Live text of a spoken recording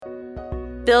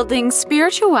building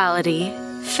spirituality,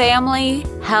 family,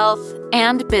 health,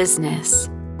 and business.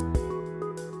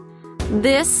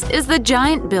 This is the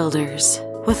Giant Builders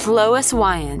with Lois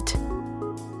Wyant.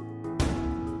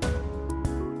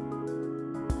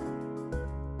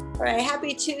 All right,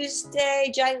 happy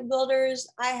Tuesday, Giant Builders.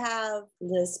 I have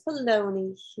Liz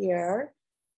Paolone here,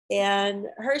 and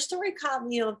her story caught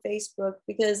me on Facebook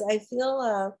because I feel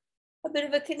a bit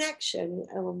of a connection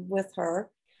with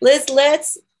her. Liz,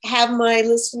 let's have my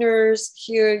listeners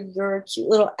hear your cute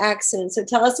little accent. So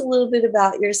tell us a little bit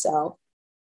about yourself.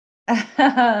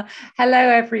 Hello,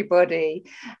 everybody.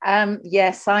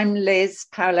 Yes, I'm Liz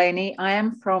Paolone. I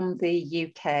am from the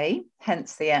UK,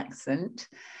 hence the accent.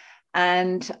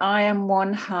 And I am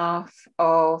one half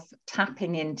of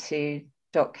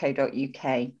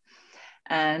tappinginto.co.uk.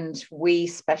 And we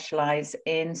specialize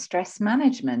in stress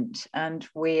management. And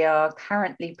we are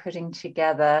currently putting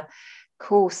together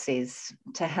courses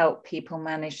to help people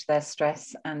manage their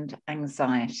stress and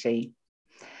anxiety.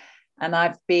 And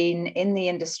I've been in the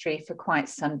industry for quite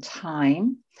some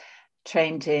time,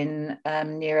 trained in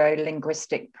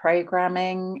neuro-linguistic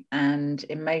programming and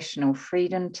emotional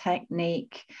freedom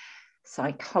technique,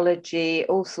 psychology,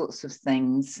 all sorts of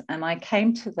things. And I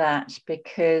came to that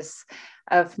because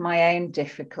of my own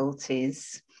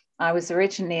difficulties. I was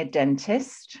originally a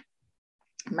dentist,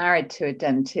 married to a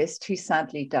dentist who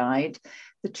sadly died.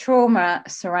 The trauma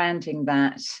surrounding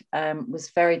that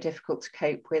was very difficult to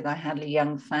cope with. I had a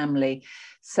young family.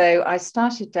 So I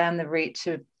started down the route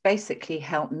to basically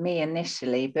help me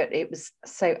initially, but it was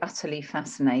so utterly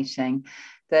fascinating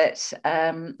that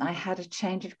I had a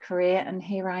change of career, and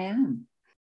here I am.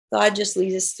 God just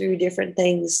leads us through different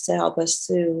things to help us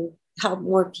to help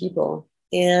more people.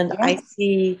 And yes. I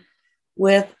see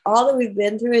with all that we've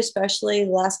been through, especially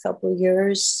the last couple of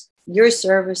years, your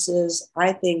services,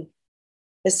 I think,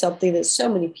 is something that so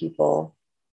many people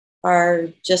are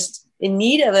just in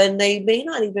need of, and they may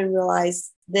not even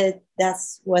realize that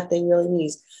that's what they really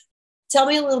need. Tell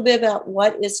me a little bit about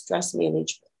what is stress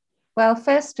management. Well,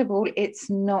 first of all, it's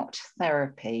not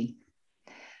therapy.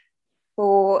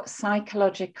 For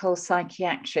psychological,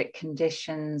 psychiatric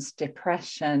conditions,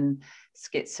 depression,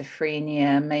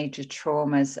 schizophrenia, major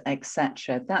traumas,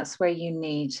 etc., that's where you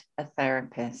need a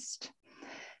therapist.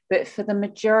 But for the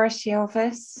majority of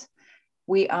us,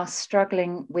 we are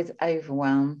struggling with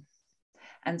overwhelm.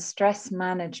 And stress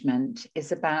management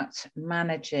is about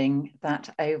managing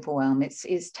that overwhelm.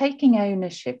 It's taking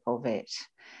ownership of it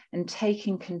and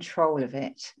taking control of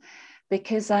it,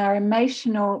 because our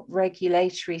emotional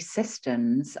regulatory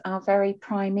systems are very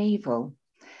primeval.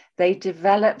 They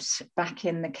developed back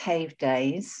in the cave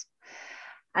days,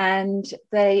 and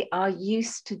they are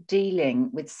used to dealing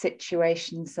with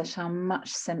situations that are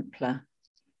much simpler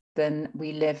than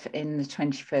we live in the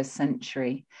 21st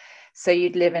century. So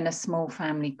you'd live in a small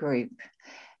family group.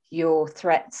 Your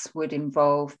threats would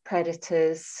involve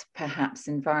predators, perhaps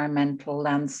environmental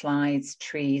landslides,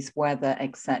 trees, weather,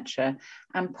 etc.,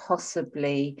 and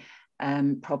possibly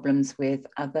problems with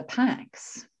other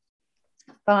packs.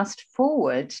 Fast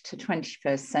forward to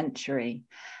 21st century,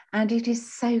 and it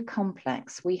is so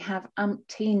complex. We have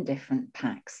umpteen different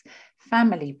packs: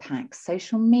 family packs,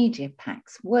 social media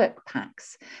packs, work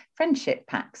packs, friendship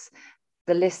packs.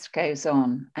 The list goes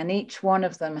on, and each one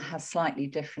of them has slightly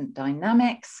different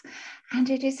dynamics, and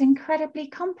it is incredibly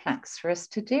complex for us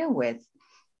to deal with.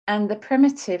 And the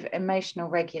primitive emotional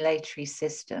regulatory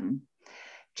system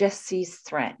just sees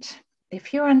threat.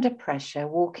 If you're under pressure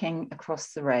walking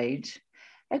across the road,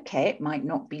 okay, it might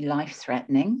not be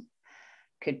life-threatening,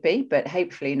 could be, but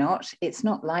hopefully not. It's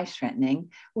not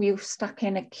life-threatening. Or you're stuck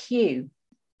in a queue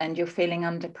and you're feeling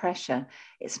under pressure.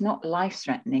 It's not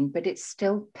life-threatening, but it's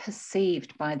still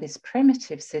perceived by this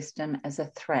primitive system as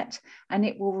a threat, and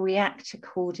it will react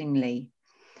accordingly.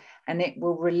 And it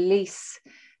will release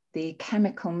the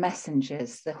chemical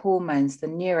messengers, the hormones, the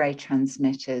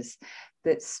neurotransmitters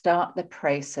that start the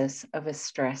process of a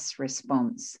stress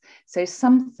response. So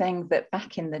something that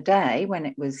back in the day when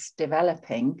it was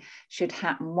developing should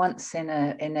happen once in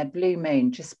a blue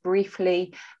moon, just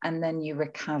briefly, and then you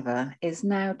recover, is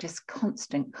now just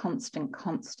constant.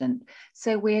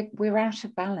 So we're out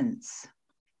of balance,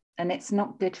 and it's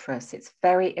not good for us. It's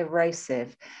very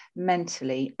erosive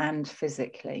mentally and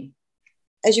physically.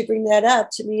 As you bring that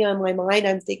up, to me, on my mind,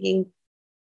 I'm thinking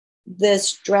the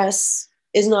stress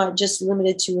is not just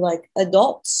limited to like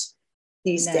adults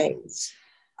these days.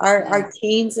 Our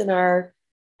teens and our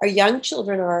young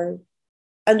children are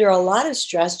under a lot of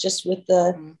stress just with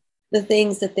the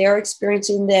things that they're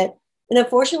experiencing that. And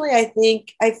unfortunately, I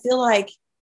feel like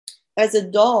as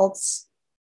adults,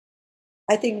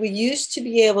 I think we used to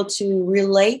be able to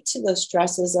relate to those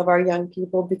stresses of our young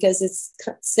people because it's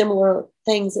similar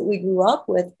things that we grew up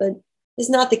with, but it's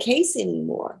not the case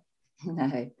anymore.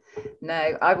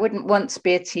 No, I wouldn't want to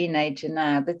be a teenager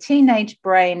now. The teenage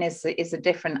brain is a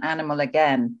different animal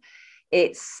again.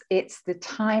 It's the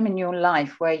time in your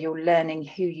life where you're learning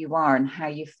who you are and how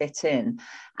you fit in.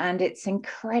 And it's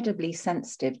incredibly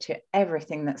sensitive to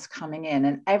everything that's coming in,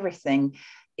 and everything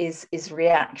is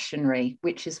reactionary,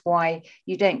 which is why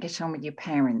you don't get on with your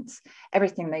parents.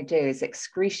 Everything they do is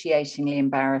excruciatingly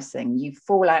embarrassing. You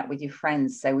fall out with your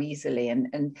friends so easily.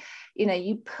 And you know,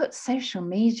 you put social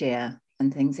media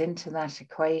and things into that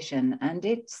equation, and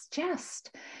it's just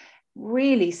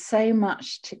really so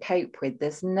much to cope with.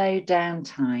 There's no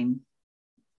downtime.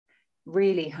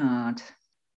 Really hard.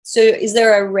 So is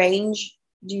there a range?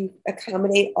 Do you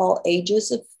accommodate all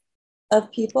ages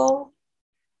of people?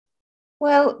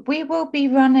 Well, we will be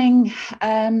running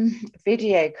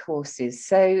video courses.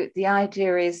 So the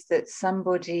idea is that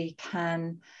somebody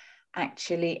can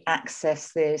actually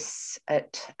access this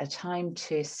at a time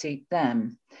to suit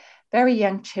them. Very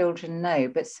young children, no,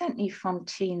 but certainly from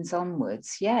teens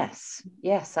onwards, yes,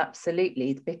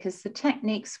 absolutely, because the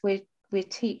techniques we're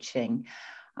teaching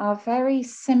are very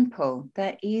simple.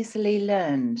 They're easily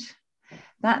learned.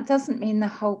 That doesn't mean the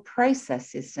whole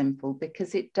process is simple,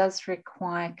 because it does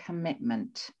require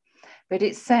commitment, but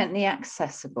it's certainly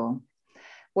accessible.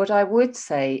 What I would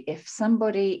say, if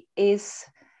somebody is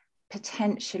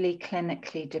potentially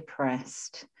clinically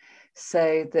depressed,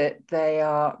 so that they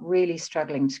are really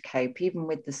struggling to cope, even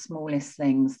with the smallest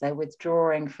things, they're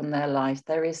withdrawing from their life,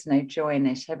 there is no joy in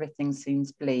it, everything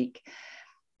seems bleak.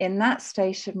 In that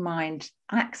state of mind,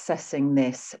 accessing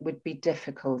this would be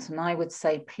difficult. And I would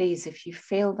say, please, if you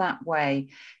feel that way,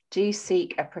 do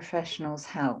seek a professional's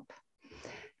help.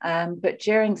 But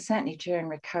certainly during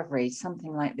recovery,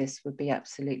 something like this would be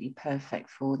absolutely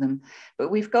perfect for them. But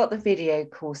we've got the video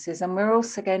courses, and we're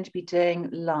also going to be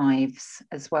doing lives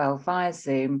as well via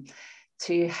Zoom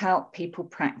to help people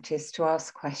practice, to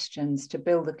ask questions, to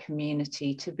build a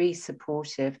community, to be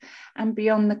supportive, and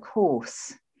beyond the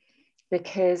course,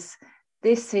 because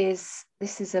this is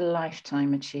a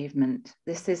lifetime achievement.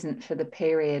 This isn't for the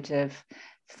period of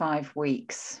 5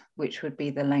 weeks, which would be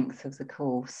the length of the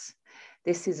course.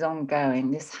 This is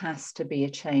ongoing. This has to be a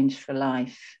change for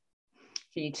life,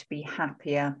 for you to be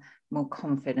happier, more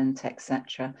confident,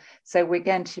 etc. So we're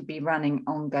going to be running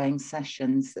ongoing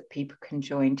sessions that people can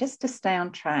join just to stay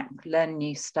on track, learn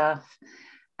new stuff,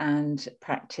 and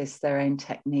practice their own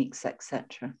techniques,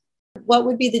 etc. What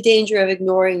would be the danger of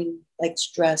ignoring like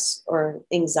stress or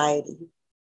anxiety?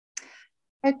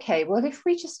 Okay, well, if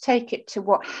we just take it to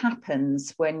what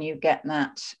happens when you get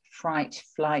that fright,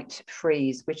 flight,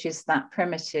 freeze, which is that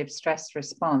primitive stress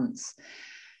response,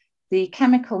 the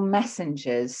chemical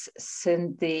messengers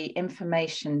send the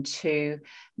information to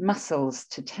muscles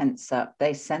to tense up.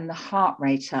 They send the heart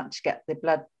rate up to get the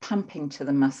blood pumping to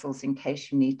the muscles in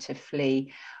case you need to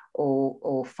flee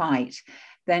or fight.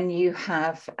 Then you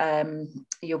have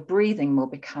your breathing will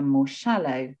become more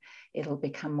shallow. It'll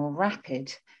become more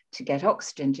rapid to get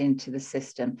oxygen into the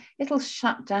system. It'll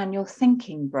shut down your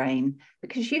thinking brain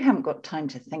because you haven't got time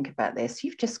to think about this.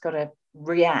 You've just got to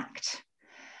react.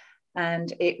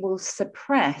 And it will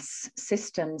suppress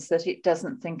systems that it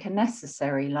doesn't think are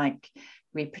necessary, like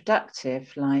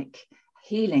reproductive, like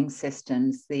healing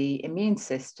systems, the immune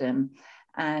system,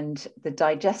 and the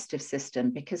digestive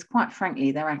system, because quite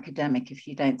frankly, they're academic if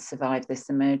you don't survive this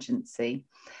emergency.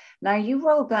 Now you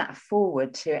roll that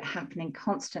forward to it happening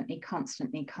constantly,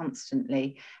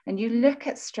 and you look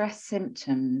at stress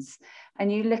symptoms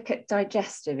and you look at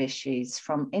digestive issues,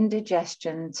 from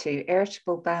indigestion to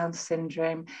irritable bowel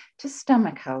syndrome to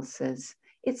stomach ulcers.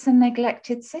 It's a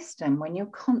neglected system when you're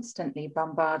constantly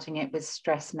bombarding it with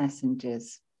stress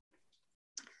messengers.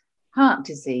 Heart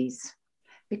disease,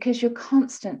 because you're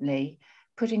constantly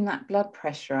putting that blood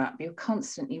pressure up, you're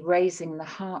constantly raising the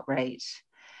heart rate,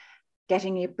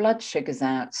 getting your blood sugars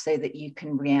out so that you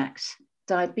can react.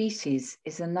 Diabetes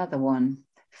is another one.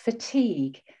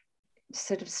 Fatigue,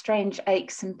 sort of strange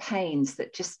aches and pains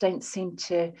that just don't seem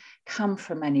to come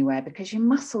from anywhere because your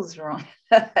muscles are on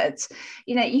alert.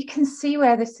 You know, you can see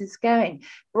where this is going.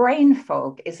 Brain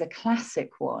fog is a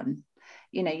classic one.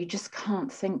 You know, you just can't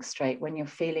think straight when you're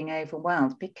feeling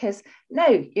overwhelmed because,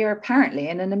 no, you're apparently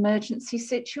in an emergency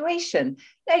situation.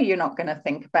 No, you're not going to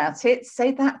think about it.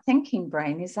 So that thinking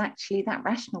brain is actually, that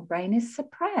rational brain is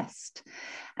suppressed.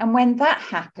 And when that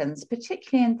happens,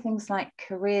 particularly in things like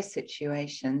career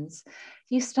situations,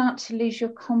 you start to lose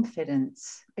your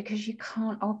confidence because you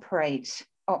can't operate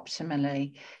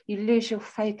optimally. You lose your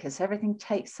focus. Everything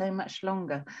takes so much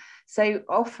longer. So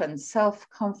often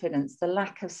self-confidence, the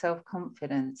lack of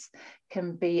self-confidence,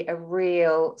 can be a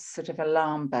real sort of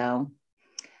alarm bell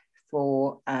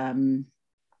for the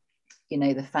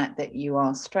fact that you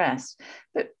are stressed.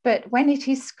 But when it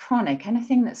is chronic,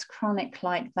 anything that's chronic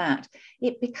like that,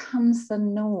 it becomes the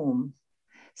norm.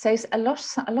 So a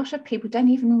lot of people don't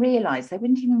even realize, they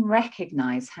wouldn't even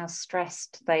recognize how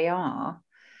stressed they are,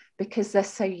 because they're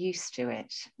so used to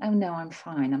it. Oh no, I'm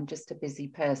fine. I'm just a busy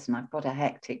person. I've got a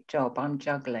hectic job. I'm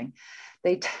juggling.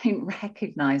 They don't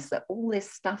recognize that all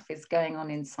this stuff is going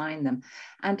on inside them,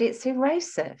 and it's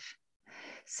erosive.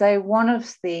 So one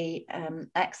of the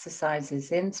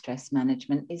exercises in stress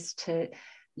management is to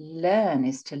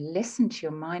listen to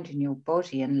your mind and your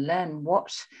body and learn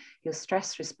what your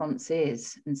stress response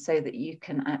is, and so that you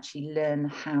can actually learn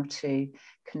how to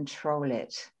control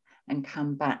it and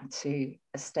come back to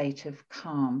a state of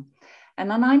calm.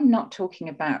 And I'm not talking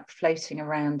about floating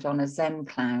around on a Zen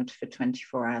cloud for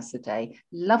 24 hours a day,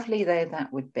 lovely though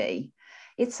that would be.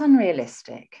 It's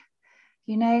unrealistic.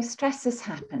 Stresses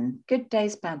happen, good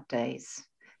days, bad days.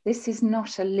 This is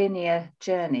not a linear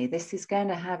journey. This is going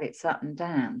to have its ups and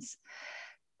downs.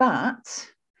 But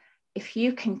if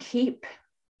you can keep,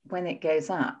 when it goes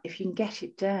up, if you can get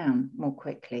it down more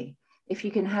quickly, if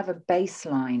you can have a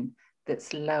baseline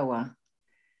that's lower,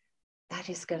 that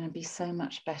is going to be so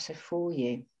much better for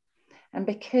you. And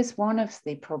because one of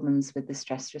the problems with the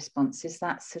stress response is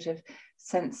that sort of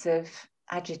sense of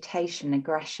agitation,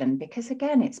 aggression, because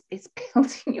again, it's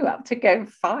building you up to go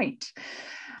and fight.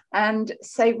 And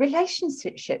so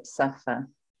relationships suffer.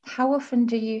 How often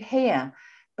do you hear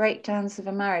breakdowns of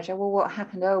a marriage? Oh, well, what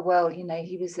happened? Oh, well,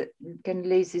 he was going to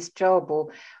lose his job,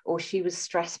 or she was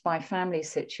stressed by family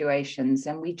situations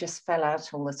and we just fell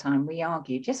out all the time. We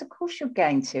argued. Yes, of course you're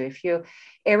going to, if you're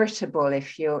irritable,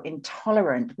 if you're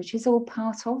intolerant, which is all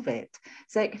part of it.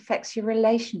 So it affects your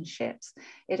relationships.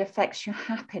 It affects your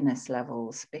happiness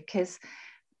levels, because,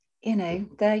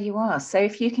 there you are. So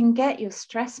if you can get your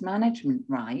stress management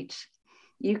right,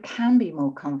 you can be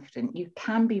more confident, you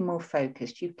can be more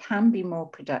focused, you can be more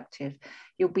productive,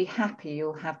 you'll be happy,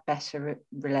 you'll have better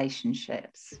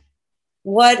relationships.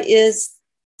 What is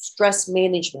stress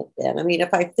management then? I mean,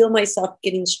 if I feel myself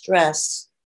getting stressed,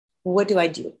 what do I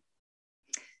do?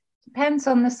 Depends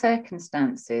on the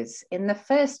circumstances. In the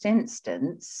first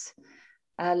instance,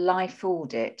 a life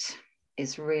audit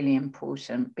is really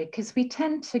important, because we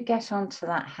tend to get onto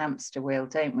that hamster wheel,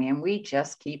 don't we? And we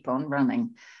just keep on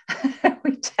running.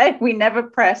 We never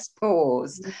press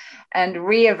pause and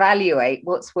reevaluate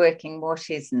what's working, what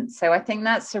isn't. So I think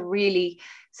that's a really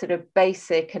sort of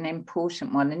basic and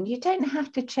important one. And you don't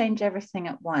have to change everything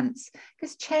at once,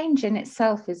 because change in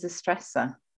itself is a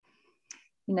stressor.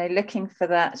 Looking for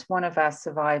that, one of our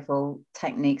survival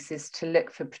techniques is to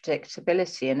look for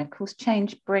predictability. And of course,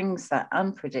 change brings that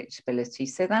unpredictability.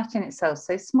 So that in itself,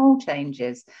 so small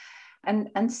changes,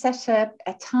 and set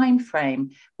a time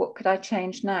frame. What could I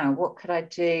change now? What could I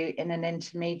do in an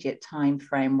intermediate time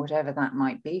frame, whatever that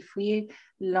might be for you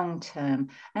long term?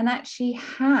 And actually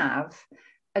have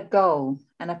a goal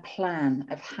and a plan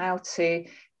of how to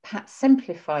perhaps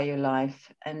simplify your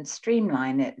life and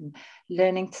streamline it, and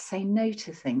learning to say no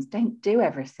to things. Don't do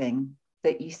everything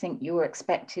that you think you're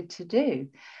expected to do.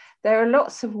 There are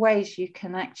lots of ways you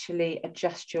can actually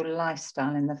adjust your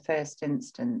lifestyle in the first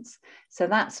instance. So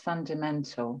that's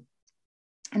fundamental.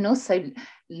 And also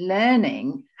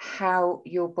learning how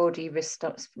your body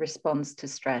responds to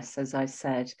stress, as I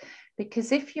said,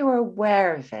 because if you're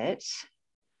aware of it,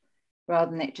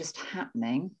 rather than it just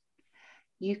happening,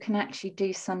 you can actually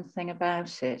do something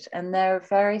about it. And there are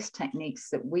various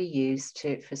techniques that we use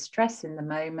for stress in the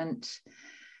moment,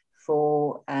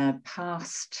 for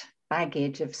past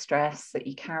baggage of stress that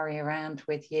you carry around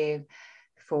with you,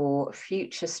 for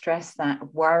future stress, that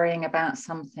worrying about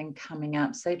something coming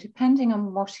up. So depending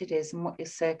on what it is and what your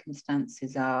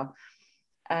circumstances are,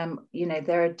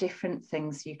 there are different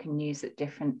things you can use at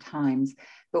different times.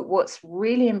 But what's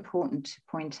really important to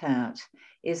point out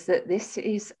is that this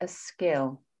is a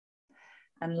skill.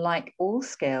 And like all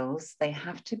skills, they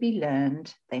have to be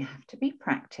learned, they have to be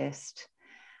practiced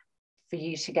for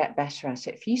you to get better at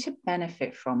it, for you to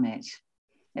benefit from it.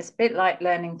 It's a bit like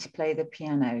learning to play the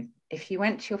piano. If you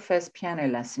went to your first piano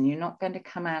lesson, you're not going to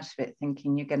come out of it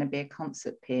thinking you're going to be a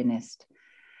concert pianist.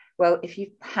 Well, if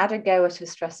you've had a go at a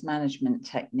stress management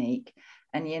technique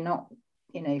and you're not,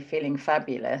 feeling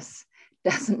fabulous,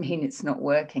 doesn't mean it's not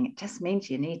working. It just means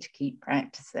you need to keep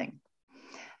practicing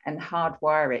and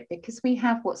hardwire it, because we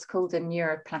have what's called a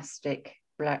neuroplastic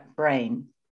brain,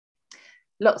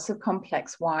 lots of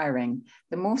complex wiring.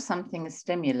 The more something is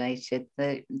stimulated,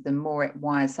 the more it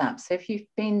wires up. So if you've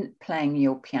been playing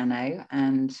your piano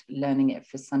and learning it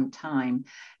for some time,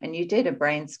 and you did a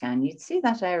brain scan, you'd see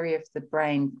that area of the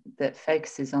brain that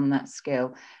focuses on that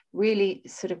skill really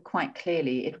sort of quite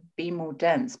clearly. It would be more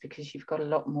dense because you've got a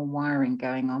lot more wiring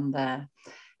going on there.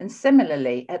 And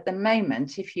similarly, at the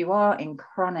moment, if you are in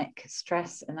chronic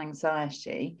stress and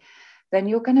anxiety, then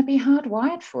you're going to be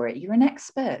hardwired for it. You're an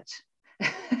expert.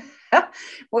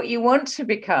 What you want to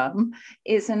become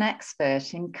is an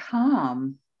expert in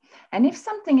calm. And if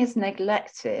something is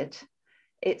neglected,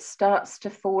 it starts to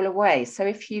fall away. So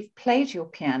if you've played your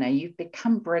piano, you've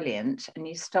become brilliant, and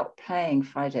you stop playing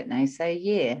for, I don't know, say a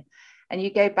year, and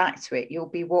you go back to it, you'll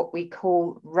be what we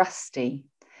call rusty.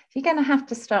 You're going to have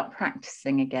to start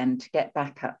practicing again to get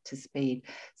back up to speed.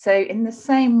 So in the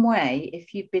same way,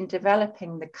 if you've been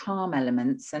developing the calm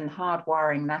elements and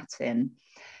hardwiring that in,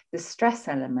 the stress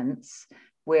elements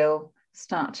will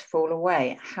start to fall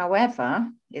away. However,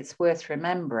 it's worth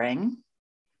remembering,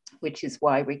 which is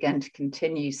why we're going to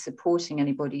continue supporting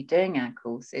anybody doing our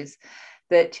courses,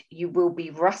 that you will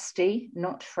be rusty,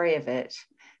 not free of it.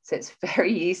 So it's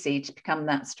very easy to become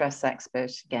that stress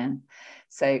expert again.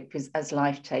 So because as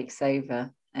life takes over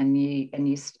and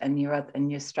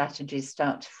your strategies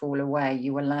start to fall away,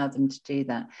 you allow them to do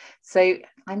that. So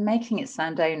I'm making it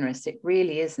sound onerous. It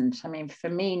really isn't. I mean, for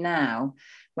me now,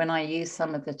 when I use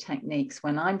some of the techniques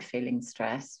when I'm feeling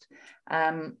stressed,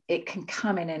 it can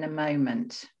come in a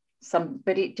moment.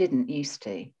 But it didn't used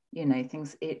to. You know,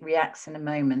 things, it reacts in a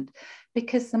moment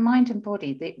because the mind and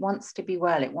body, it wants to be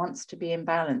well, it wants to be in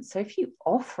balance. So if you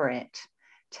offer it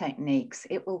techniques,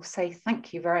 it will say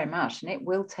thank you very much, and it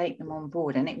will take them on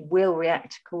board, and it will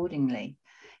react accordingly.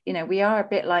 You know, we are a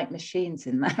bit like machines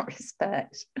in that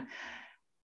respect.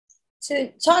 So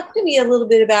talk to me a little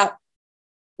bit about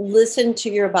listen to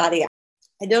your body.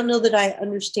 I don't know that I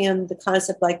understand the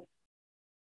concept, like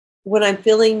when I'm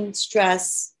feeling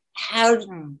stress,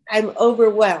 I'm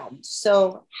overwhelmed.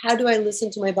 So how do I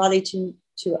listen to my body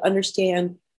to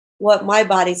understand what my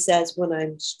body says when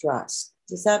I'm stressed?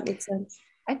 Does that make sense?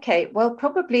 Okay, well,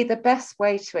 probably the best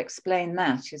way to explain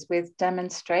that is with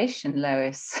demonstration,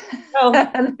 Lois. Oh,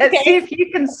 Let's see if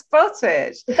you can spot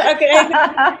it.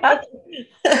 Okay.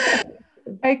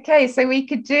 Okay, so we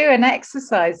could do an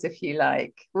exercise if you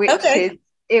like, which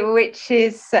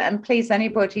is, and please,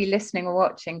 anybody listening or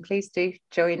watching, please do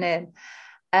join in.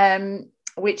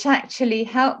 Which actually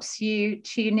helps you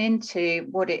tune into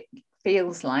what it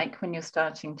feels like when you're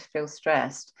starting to feel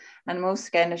stressed. And I'm also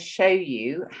going to show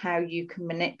you how you can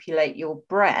manipulate your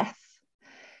breath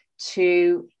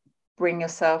to bring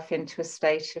yourself into a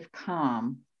state of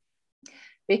calm.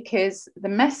 Because the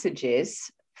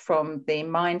messages from the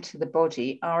mind to the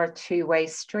body are a two-way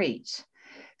street.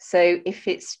 So if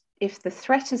the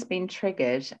threat has been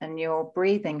triggered and your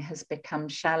breathing has become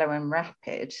shallow and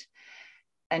rapid,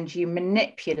 and you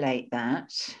manipulate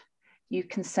that, you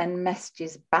can send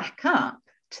messages back up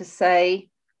to say,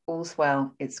 all's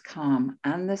well, it's calm,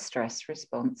 and the stress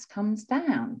response comes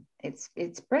down.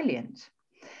 It's brilliant.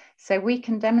 So we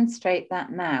can demonstrate that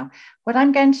now. What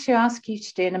I'm going to ask you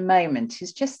to do in a moment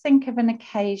is just think of an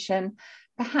occasion,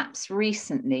 perhaps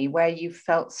recently, where you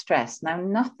felt stressed. Now,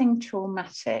 nothing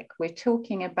traumatic. We're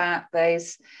talking about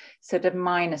those sort of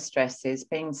minor stresses,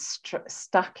 being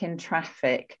stuck in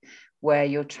traffic, where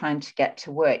you're trying to get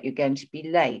to work, you're going to be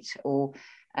late, or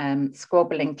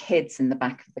squabbling kids in the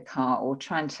back of the car, or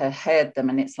trying to herd them,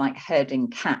 and it's like herding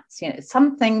cats. You know,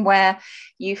 something where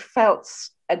you felt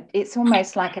it's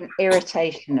almost like an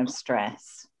irritation of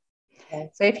stress. Okay.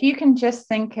 So if you can just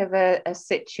think of a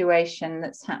situation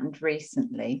that's happened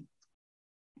recently,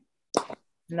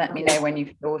 let me know when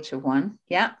you've thought of one.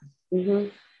 Yeah. Mm-hmm.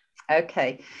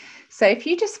 Okay, so if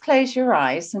you just close your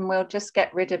eyes, and we'll just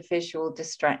get rid of visual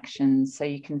distractions so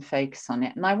you can focus on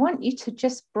it. And I want you to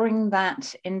just bring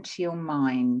that into your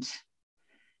mind,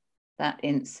 that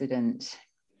incident,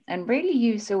 and really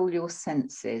use all your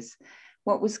senses.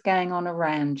 What was going on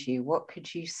around you? What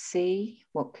could you see?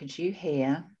 What could you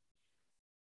hear?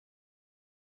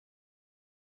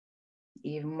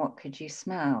 Even what could you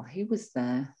smell? Who was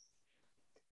there?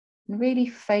 And really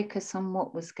focus on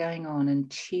what was going on and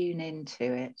tune into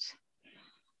it.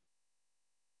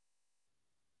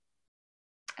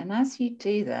 And as you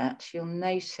do that, you'll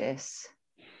notice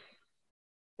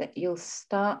that you'll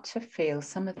start to feel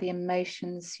some of the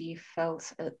emotions you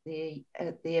felt at the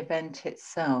event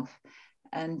itself,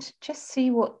 and just see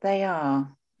what they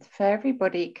are. For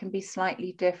everybody, it can be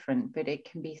slightly different, but it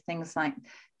can be things like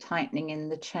tightening in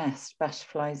the chest,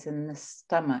 butterflies in the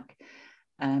stomach,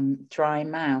 dry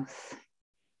mouth,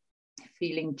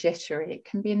 feeling jittery. It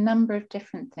can be a number of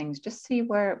different things. Just see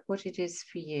what it is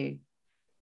for you.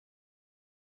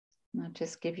 And I'll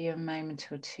just give you a moment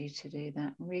or two to do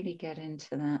that. Really get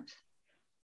into that.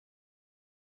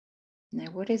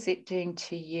 Now, what is it doing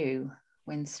to you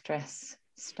when stress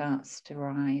starts to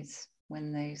rise?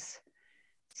 When those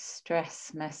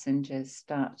stress messengers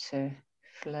start to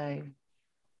flow?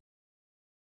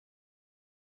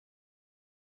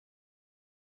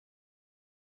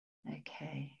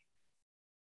 Okay.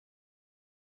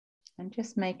 And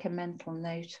just make a mental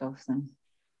note of them.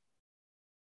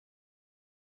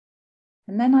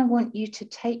 And then I want you to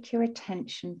take your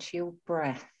attention to your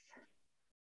breath.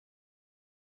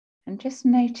 And just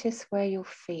notice where you're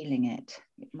feeling it.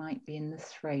 It might be in the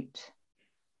throat.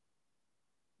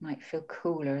 It might feel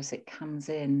cooler as it comes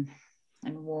in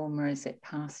and warmer as it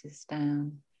passes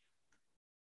down.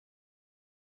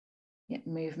 Get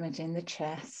movement in the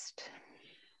chest.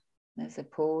 There's a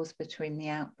pause between the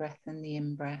out-breath and the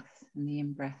in-breath, and the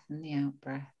in-breath and the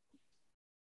out-breath.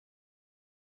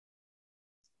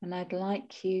 And I'd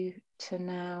like you to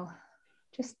now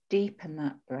just deepen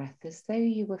that breath as though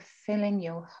you were filling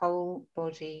your whole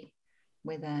body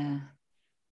with air.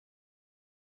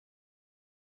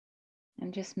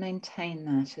 And just maintain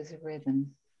that as a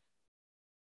rhythm.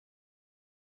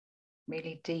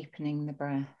 Really deepening the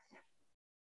breath.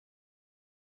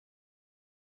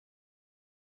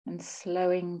 And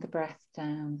slowing the breath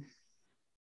down.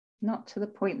 Not to the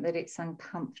point that it's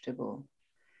uncomfortable,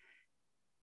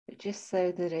 but just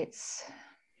so that it's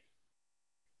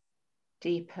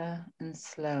deeper and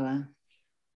slower.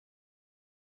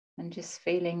 And just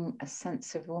feeling a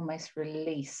sense of almost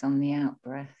release on the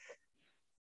out-breath.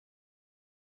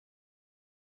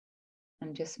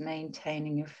 And just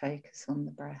maintaining your focus on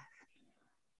the breath.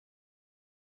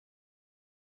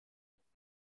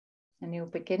 And you'll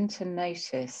begin to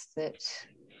notice that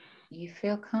you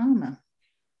feel calmer.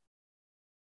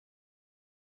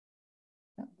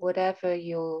 That whatever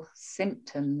your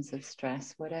symptoms of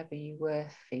stress, whatever you were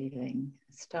feeling,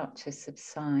 start to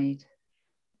subside.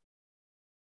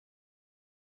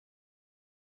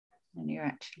 And you're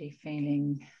actually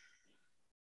feeling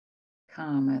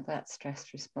calmer. That stress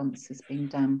response has been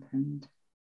dampened.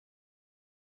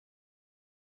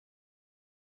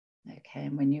 Okay,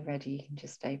 and when you're ready, you can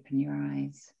just open your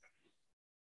eyes.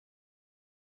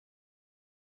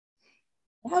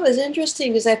 That was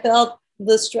interesting because I felt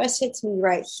the stress hits me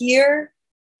right here.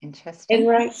 Interesting. And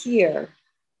right here.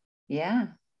 Yeah.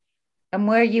 And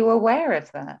were you aware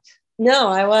of that? No,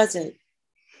 I wasn't.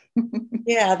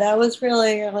 Yeah, that was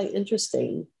really, really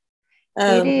interesting.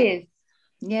 It is.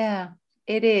 Yeah,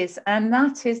 it is. And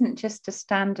that isn't just a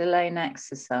standalone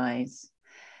exercise.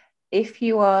 If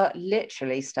you are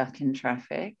literally stuck in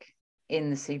traffic in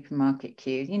the supermarket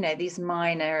queue, you know, these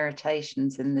minor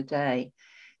irritations in the day,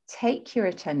 take your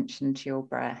attention to your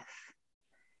breath,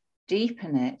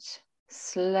 deepen it,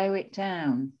 slow it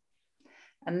down,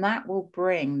 and that will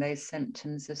bring those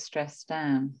symptoms of stress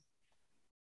down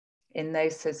in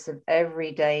those sorts of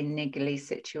everyday niggly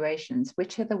situations,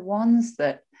 which are the ones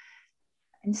that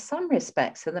in some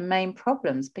respects are the main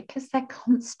problems because they're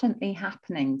constantly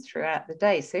happening throughout the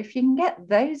day. So if you can get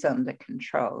those under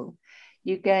control,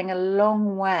 you're going a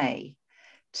long way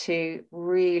to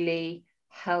really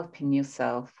helping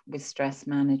yourself with stress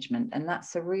management. And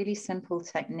that's a really simple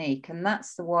technique. And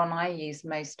that's the one I use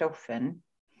most often.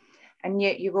 And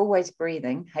yet you're always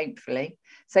breathing, hopefully.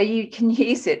 So you can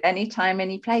use it anytime,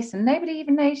 any place, and nobody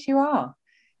even knows you are.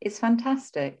 It's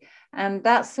fantastic. And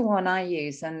that's the one I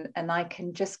use. And I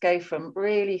can just go from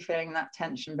really feeling that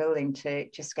tension building to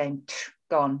just going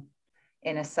gone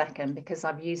in a second because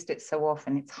I've used it so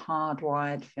often. It's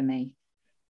hardwired for me.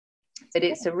 But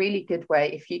it's a really good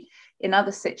way if you, in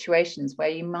other situations where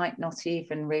you might not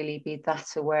even really be that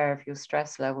aware of your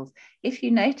stress levels, if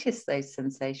you notice those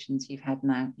sensations you've had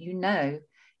now, you know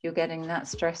you're getting that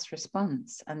stress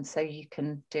response. And so you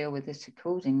can deal with it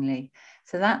accordingly.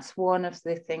 So that's one of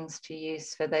the things to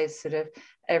use for those sort of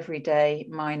everyday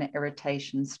minor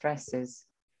irritation stresses.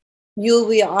 You'll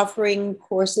be offering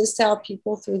courses to help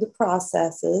people through the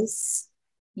processes.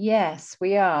 Yes,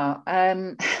 we are.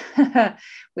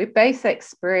 We're both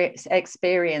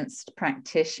experienced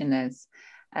practitioners.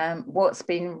 What's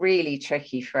been really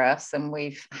tricky for us, and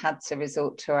we've had to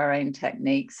resort to our own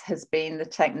techniques, has been the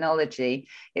technology.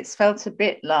 It's felt a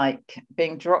bit like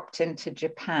being dropped into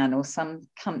Japan or some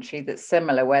country that's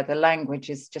similar, where the language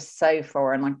is just so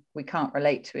foreign, we can't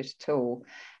relate to it at all.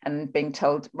 And being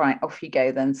told, right, off you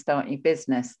go, then start your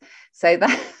business. So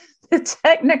the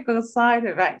technical side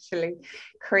of actually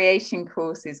creating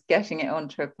courses, getting it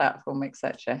onto a platform,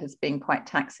 etc., has been quite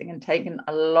taxing and taken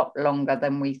a lot longer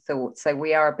than we thought. So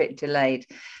we are a bit delayed,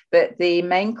 but the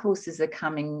main courses are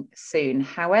coming soon.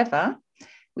 However,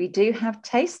 we do have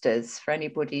tasters for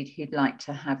anybody who'd like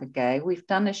to have a go. We've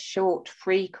done a short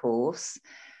free course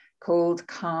called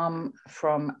Calm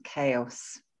from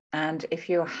Chaos. And if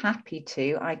you're happy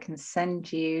to, I can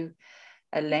send you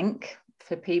a link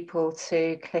for people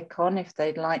to click on if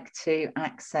they'd like to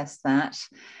access that.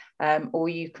 Or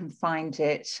you can find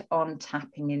it on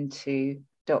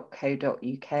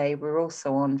tappinginto.co.uk. We're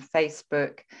also on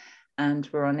Facebook and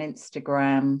we're on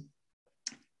Instagram.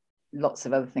 Lots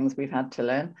of other things we've had to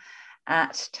learn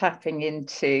at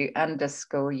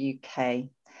tappinginto_UK.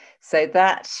 So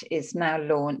that is now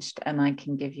launched, and I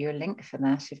can give you a link for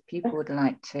that if people would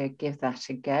like to give that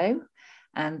a go.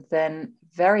 And then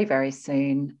very, very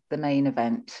soon, the main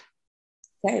event.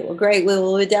 Okay, well, great.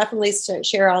 We'll definitely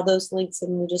share all those links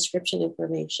in the description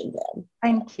information then.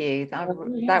 Thank you. That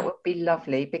would be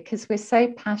lovely, because we're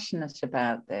so passionate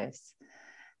about this.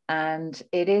 And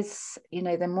it is, you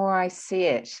know, the more I see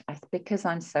it, because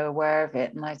I'm so aware of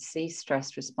it and I see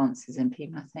stress responses in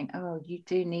people, I think, oh, you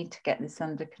do need to get this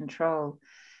under control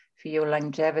for your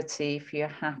longevity, for your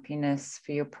happiness,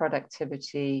 for your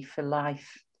productivity, for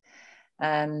life.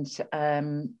 And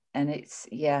it's,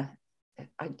 yeah,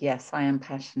 yes, I am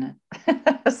passionate.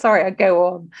 Sorry, I go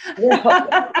on.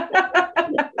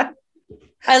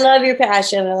 I love your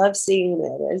passion. I love seeing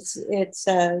it.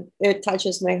 It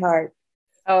touches my heart.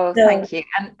 Oh, thank you.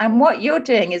 And what you're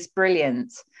doing is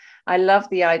brilliant. I love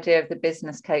the idea of the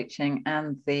business coaching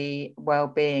and the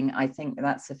well-being. I think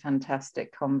that's a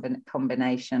fantastic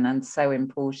combination and so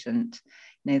important.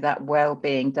 You know, that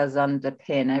well-being does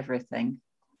underpin everything.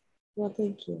 Well,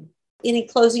 thank you. Any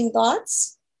closing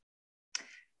thoughts?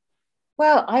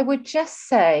 Well, I would just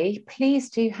say,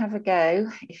 please do have a go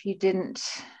if you didn't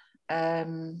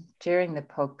during the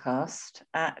podcast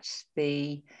at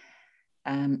the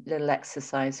little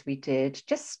exercise we did.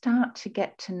 Just start to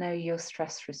get to know your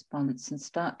stress response and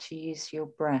start to use your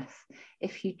breath.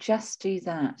 If you just do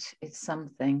that, it's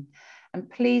something. And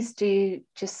please do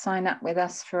just sign up with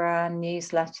us for our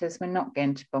newsletters. We're not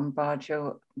going to bombard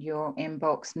your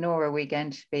inbox, nor are we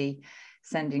going to be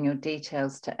sending your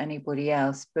details to anybody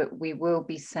else, but we will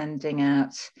be sending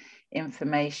out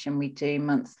information. We do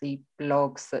monthly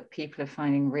blogs that people are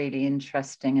finding really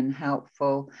interesting and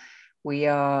helpful. We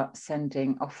are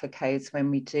sending offer codes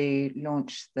when we do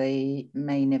launch the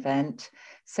main event.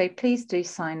 So please do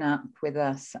sign up with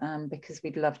us because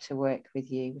we'd love to work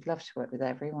with you. We'd love to work with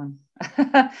everyone.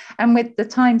 And with the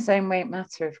time zone won't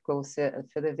matter, of course,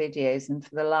 for the videos and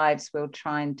for the lives, we'll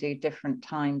try and do different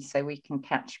times so we can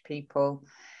catch people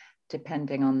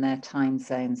depending on their time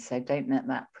zones. So don't let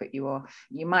that put you off.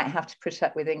 You might have to put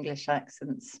up with English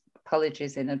accents.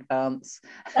 Apologies in advance.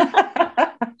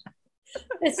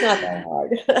 It's not that hard.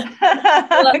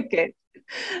 Good.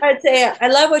 I'd say I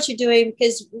love what you're doing,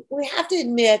 because we have to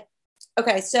admit,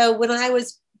 okay, so when I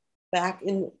was back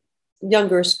in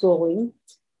younger schooling,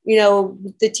 you know,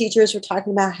 the teachers were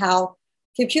talking about how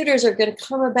computers are going to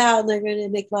come about and they're going to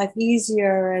make life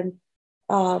easier, and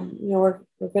you know,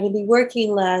 we're going to be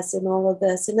working less and all of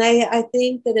this. And I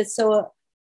think that it's so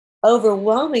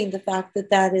overwhelming, the fact that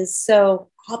that is so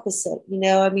opposite. You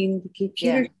know, I mean, the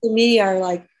computers to me are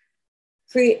like,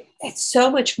 it's so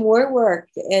much more work.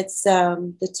 It's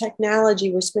the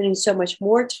technology. We're spending so much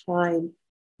more time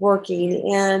working,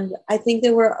 and I think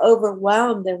that we're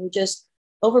overwhelmed and we're just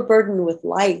overburdened with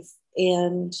life.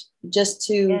 And just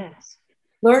to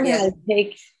learn how to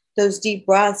take those deep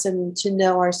breaths and to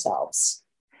know ourselves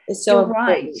is so important.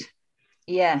 Right.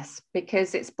 Yes,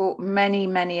 because it's brought many,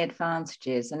 many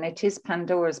advantages, and it is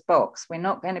Pandora's box. We're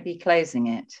not going to be closing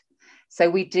it. So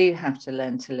we do have to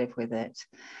learn to live with it.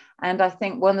 And I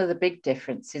think one of the big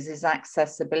differences is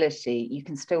accessibility. You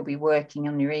can still be working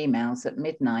on your emails at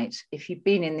midnight. If you'd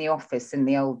been in the office in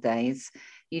the old days,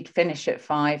 you'd finish at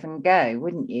 5 and go,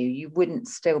 wouldn't you? You wouldn't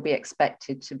still be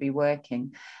expected to be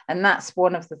working. And that's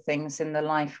one of the things in the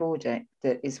life audit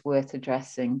that is worth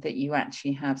addressing, that you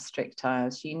actually have strict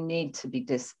hours. You need to be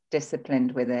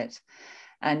disciplined with it,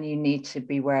 and you need to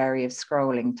be wary of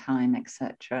scrolling time,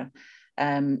 etc.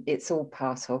 It's all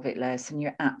part of it, Les, and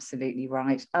you're absolutely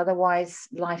right. Otherwise,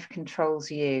 life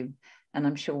controls you, and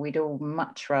I'm sure we'd all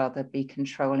much rather be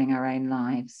controlling our own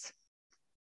lives.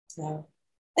 Yeah.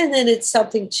 And then it's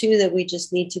something too that we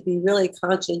just need to be really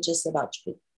conscientious about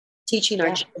teaching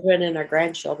our children and our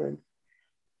grandchildren.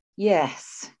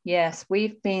 Yes.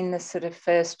 We've been the sort of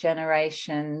first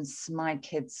generations. My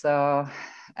kids are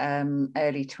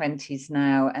early 20s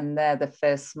now, and they're the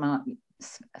first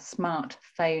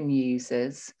smartphone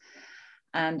users.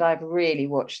 And I've really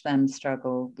watched them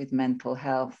struggle with mental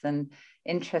health. And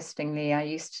interestingly, I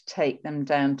used to take them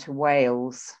down to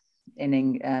Wales in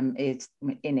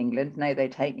England. No, they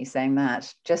take me saying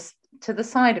that, just to the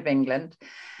side of England.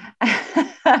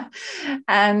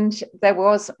 And there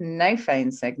was no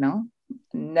phone signal,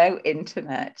 no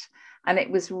internet. And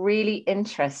it was really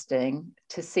interesting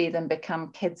to see them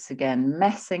become kids again,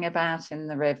 messing about in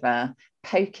the river,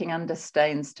 poking under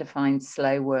stones to find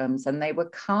slow worms. And they were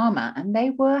calmer and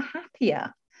they were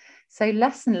happier. So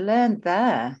lesson learned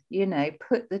there,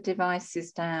 put the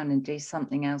devices down and do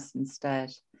something else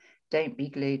instead. Don't be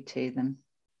glued to them.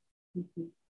 Mm-hmm.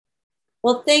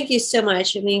 Well, thank you so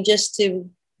much. I mean, just to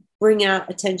bring out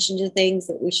attention to things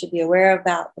that we should be aware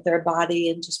about with our body,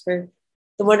 and just for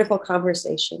the wonderful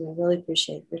conversation. I really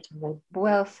appreciate your time.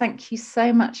 Well, thank you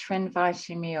so much for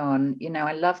inviting me on.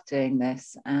 I love doing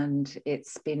this, and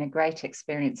it's been a great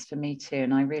experience for me too.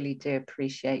 And I really do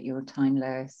appreciate your time,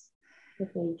 Lois.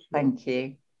 Well, thank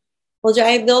you. Well,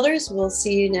 Giant Builders, we'll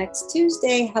see you next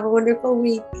Tuesday. Have a wonderful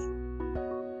week.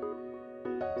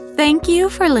 Thank you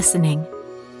for listening.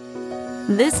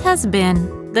 This has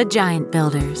been The Giant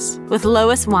Builders with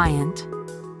Lois Wyant.